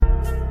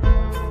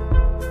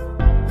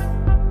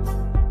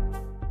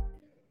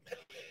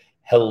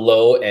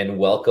Hello and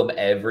welcome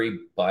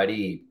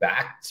everybody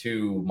back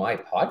to my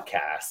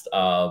podcast.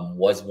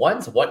 Was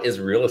once What is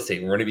Real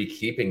Estate? We're going to be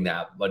keeping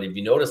that. But if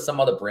you notice, some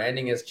of the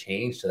branding has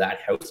changed to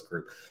That House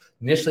Group.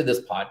 Initially,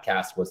 this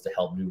podcast was to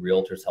help new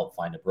realtors help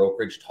find a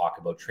brokerage, talk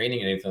about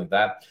training and anything like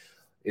that.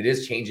 It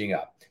is changing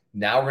up.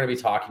 Now we're going to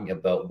be talking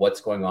about what's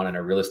going on in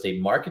our real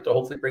estate market to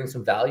hopefully bring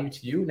some value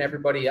to you and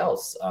everybody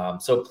else.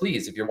 So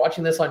please, if you're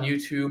watching this on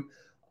YouTube,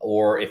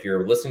 or if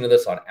you're listening to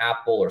this on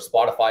Apple or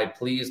Spotify,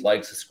 please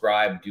like,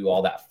 subscribe, do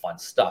all that fun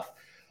stuff.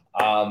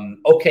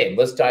 Okay,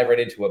 let's dive right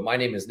into it. My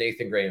name is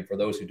Nathan Gray, and for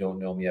those who don't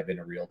know me, I've been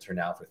a realtor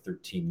now for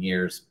 13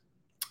 years.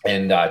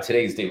 And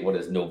today's date, what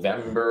is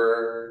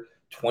November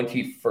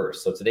 21st?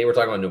 So today we're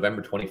talking about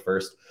November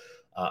 21st.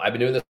 I've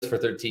been doing this for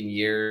 13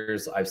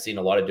 years. I've seen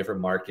a lot of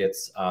different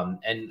markets,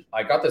 and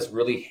I got this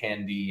really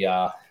handy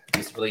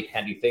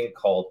thing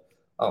called.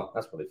 Oh,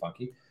 that's really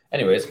funky.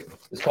 Anyways,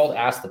 it's called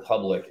Ask the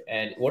Public.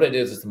 And what it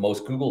is the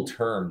most Googled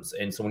terms.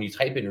 And so when you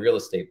type in real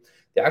estate,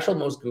 the actual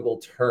most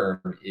Googled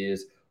term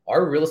is,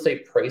 are real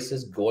estate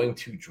prices going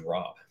to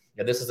drop?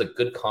 And this is a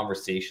good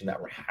conversation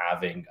that we're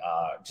having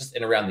just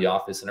in around the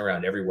office and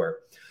around everywhere.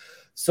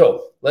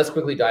 So let's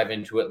quickly dive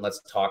into it and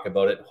let's talk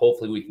about it.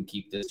 Hopefully we can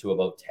keep this to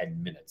about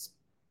 10 minutes.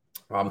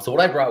 So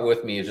what I brought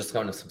with me is just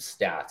kind of some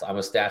stats. I'm a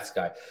stats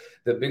guy.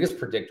 The biggest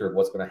predictor of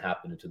what's going to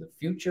happen into the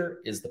future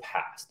is the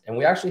past. And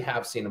we actually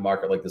have seen a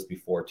market like this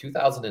before.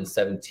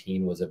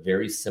 2017 was a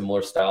very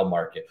similar style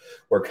market.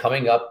 We're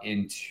coming up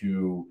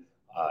into,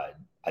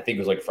 I think it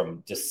was like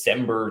from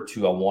December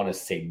to, I want to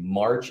say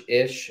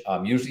March-ish.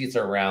 Usually it's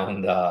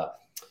around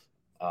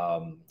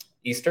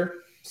Easter.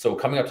 So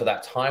coming up to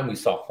that time, we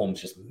saw homes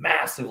just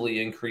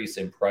massively increase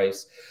in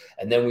price.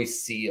 And then we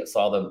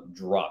saw them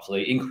drop. So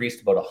they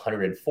increased about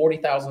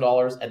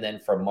 $140,000. And then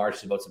from March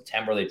to about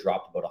September, they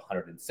dropped about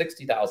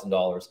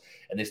 $160,000.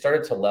 And they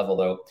started to level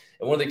out.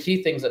 And one of the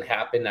key things that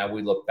happened now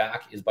we look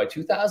back is by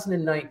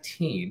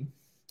 2019,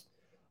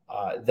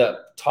 the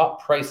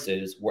top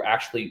prices were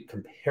actually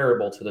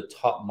comparable to the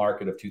top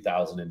market of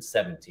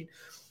 2017.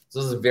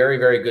 So this is very,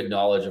 very good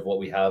knowledge of what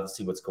we have,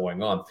 see what's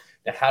going on.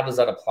 Now, how does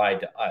that apply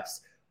to us?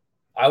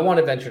 I want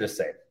to venture to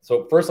say,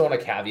 so first I want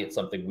to caveat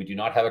something. We do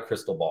not have a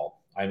crystal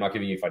ball. I'm not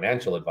giving you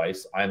financial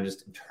advice. I'm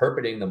just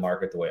interpreting the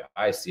market the way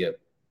I see it.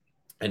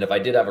 And if I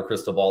did have a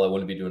crystal ball, I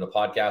wouldn't be doing a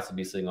podcast. I'd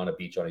be sitting on a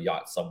beach on a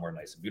yacht somewhere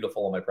nice and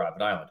beautiful on my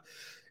private island.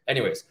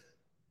 Anyways,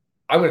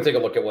 I'm going to take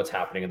a look at what's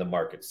happening in the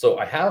market. So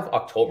I have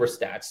October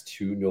stats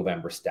to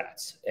November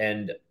stats,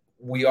 and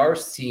we are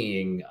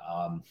seeing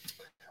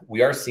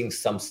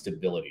some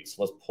stability.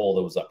 So let's pull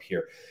those up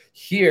here.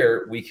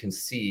 Here we can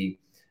see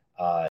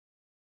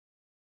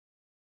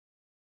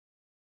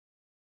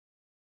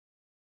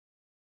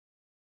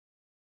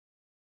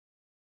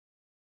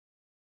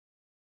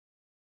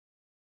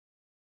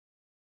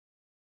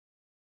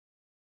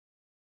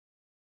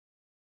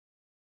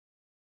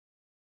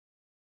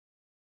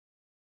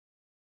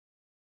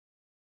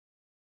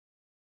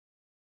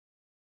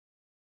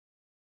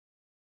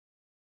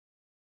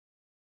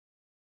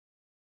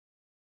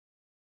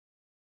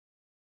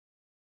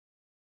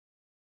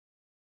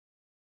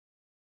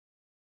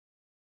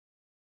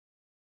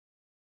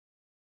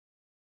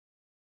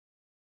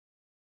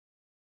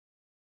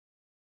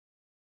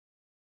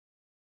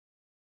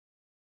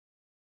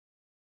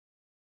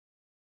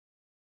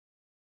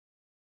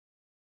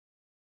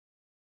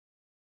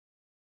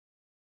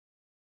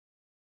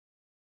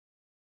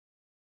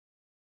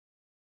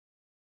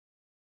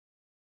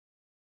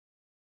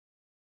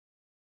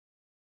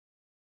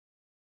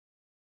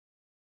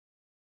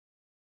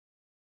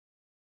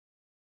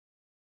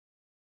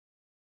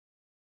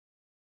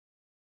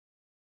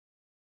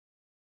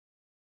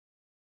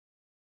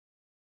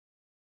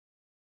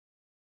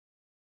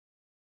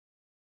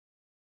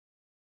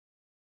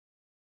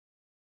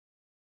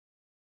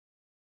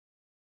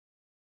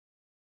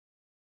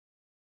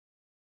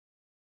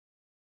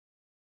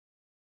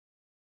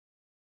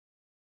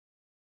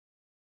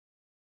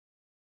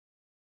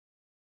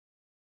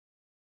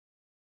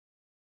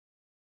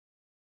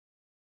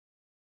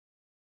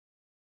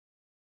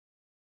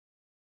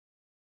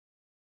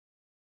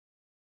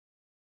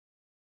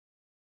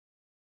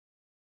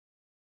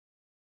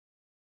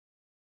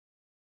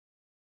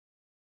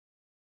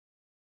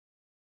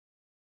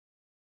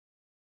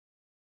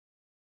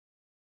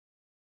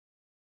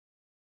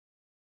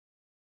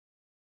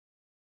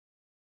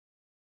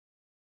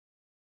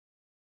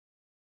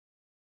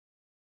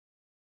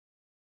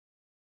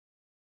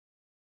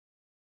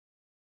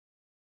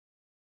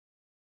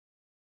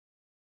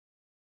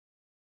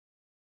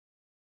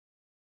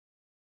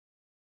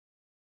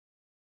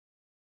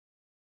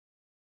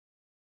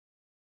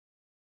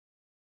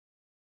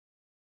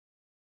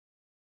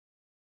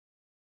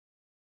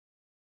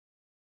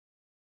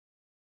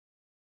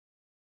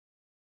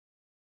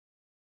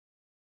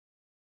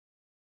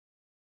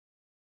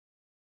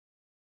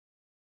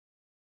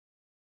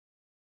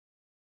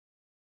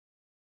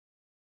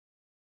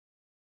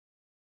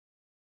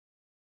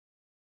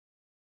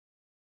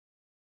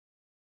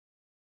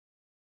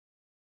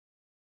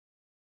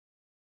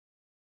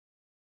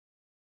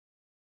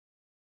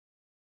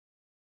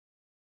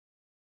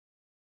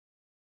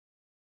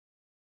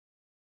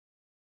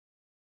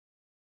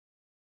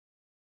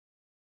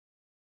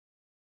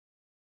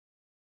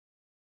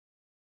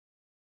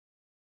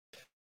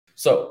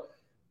So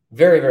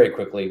very, very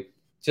quickly,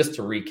 just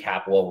to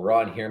recap while we're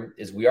on here,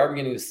 is we are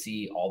beginning to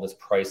see all this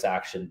price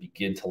action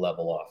begin to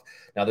level off.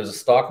 Now, there's a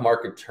stock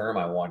market term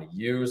I want to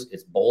use.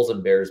 It's bulls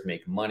and bears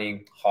make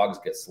money, hogs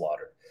get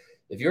slaughtered.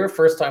 If you're a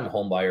first-time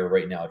home buyer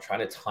right now,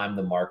 trying to time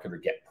the market or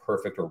get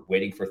perfect or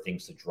waiting for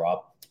things to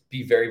drop,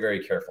 be very,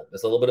 very careful.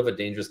 It's a little bit of a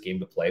dangerous game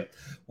to play.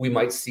 We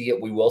might see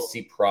it. We will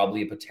see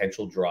probably a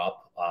potential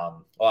drop.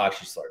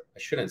 Actually, sorry, I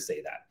shouldn't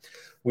say that.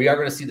 We are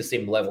going to see the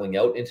same leveling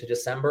out into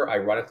December.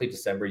 Ironically,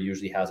 December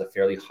usually has a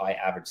fairly high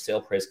average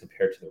sale price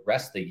compared to the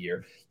rest of the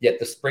year, yet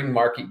the spring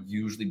market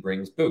usually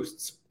brings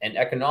boosts. And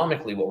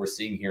economically, what we're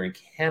seeing here in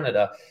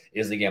Canada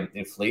is, again,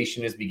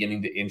 inflation is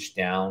beginning to inch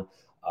down.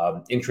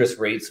 Interest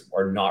rates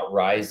are not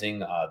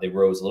rising. They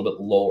rose a little bit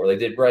lower. They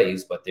did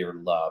rise, but they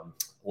were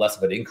less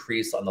of an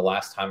increase on the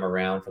last time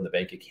around from the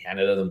Bank of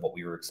Canada than what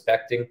we were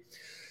expecting.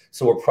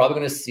 So we're probably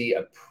going to see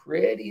a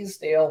pretty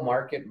stale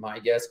market, my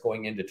guess,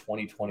 going into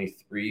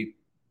 2023.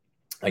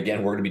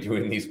 Again, we're going to be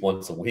doing these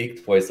once a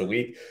week, twice a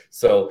week.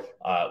 So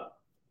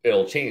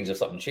it'll change if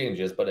something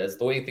changes. But as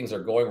the way things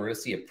are going, we're going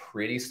to see a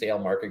pretty stale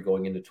market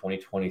going into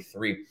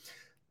 2023.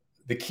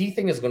 The key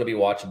thing is going to be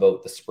watch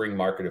about the spring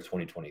market of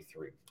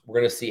 2023. We're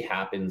going to see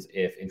happens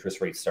if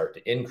interest rates start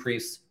to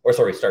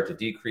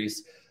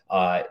decrease.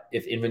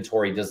 If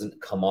inventory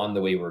doesn't come on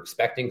the way we're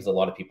expecting, because a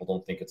lot of people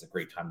don't think it's a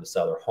great time to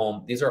sell their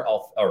home. These are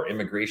all, or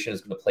immigration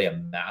is going to play a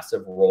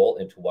massive role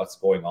into what's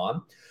going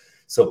on.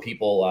 So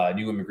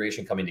new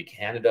immigration coming to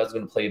Canada is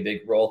going to play a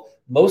big role.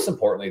 Most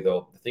importantly,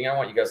 though, the thing I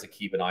want you guys to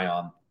keep an eye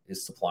on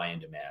is supply and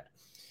demand.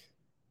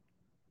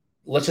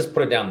 Let's just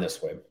put it down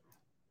this way.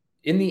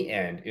 In the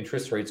end,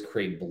 interest rates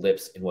create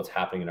blips in what's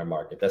happening in our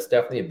market. That's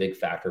definitely a big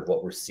factor of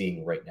what we're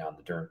seeing right now in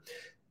the DERM.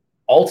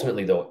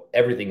 Ultimately, though,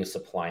 everything is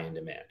supply and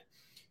demand.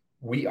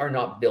 We are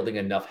not building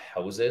enough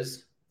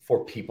houses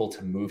for people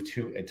to move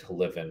to and to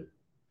live in.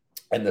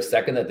 And the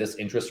second that this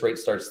interest rate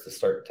starts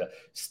to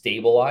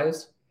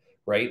stabilize,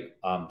 right?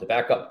 To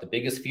back up, the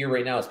biggest fear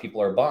right now is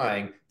people are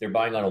buying. They're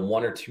buying on a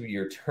 1 or 2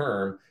 year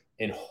term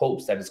in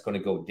hopes that it's going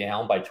to go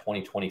down by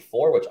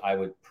 2024, which I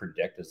would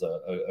predict is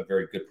a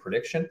very good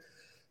prediction.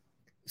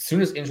 As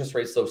soon as interest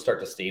rates though start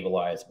to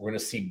stabilize, we're going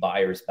to see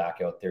buyers back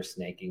out there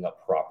snaking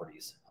up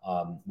properties.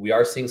 We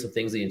are seeing some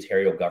things the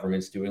Ontario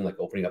government's doing, like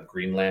opening up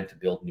Greenland to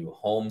build new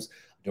homes.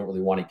 I don't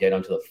really want to get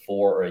onto the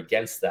for or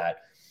against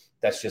that.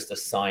 That's just a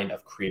sign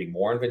of creating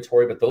more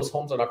inventory, but those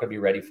homes are not going to be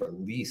ready for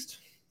at least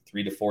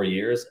 3 to 4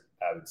 years,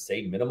 I would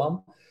say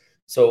minimum.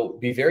 So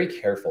be very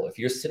careful. If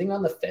you're sitting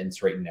on the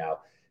fence right now,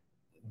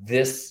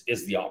 this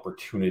is the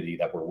opportunity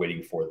that we're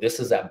waiting for. This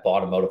is that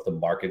bottom out of the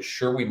market.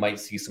 Sure, we might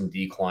see some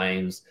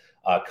declines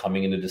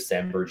coming into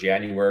December,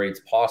 January.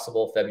 It's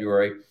possible,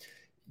 February.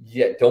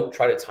 Yet don't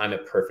try to time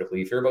it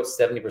perfectly. If you're about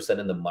 70%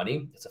 in the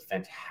money, it's a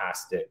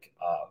fantastic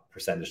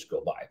percentage to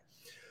go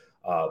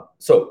by.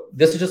 So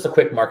this is just a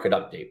quick market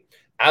update.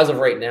 As of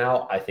right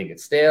now, I think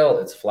it's stale,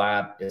 it's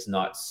flat, it's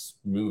not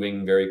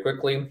moving very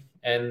quickly.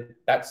 And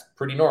that's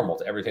pretty normal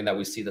to everything that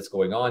we see that's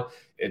going on.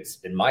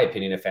 It's, in my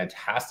opinion, a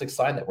fantastic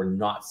sign that we're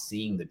not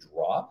seeing the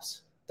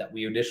drops that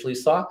we initially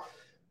saw,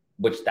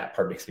 which that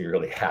part makes me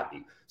really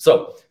happy.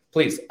 So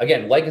please,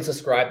 again, like and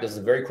subscribe. This is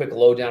a very quick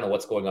lowdown of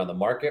what's going on in the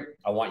market.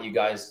 I want you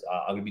guys,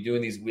 I'm going to be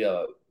doing these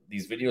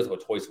videos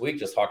about twice a week,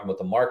 just talking about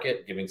the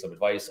market, giving some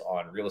advice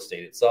on real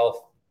estate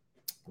itself.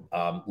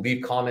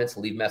 Leave comments,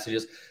 leave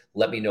messages.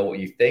 Let me know what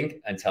you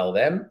think. Until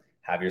then,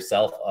 have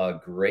yourself a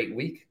great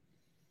week.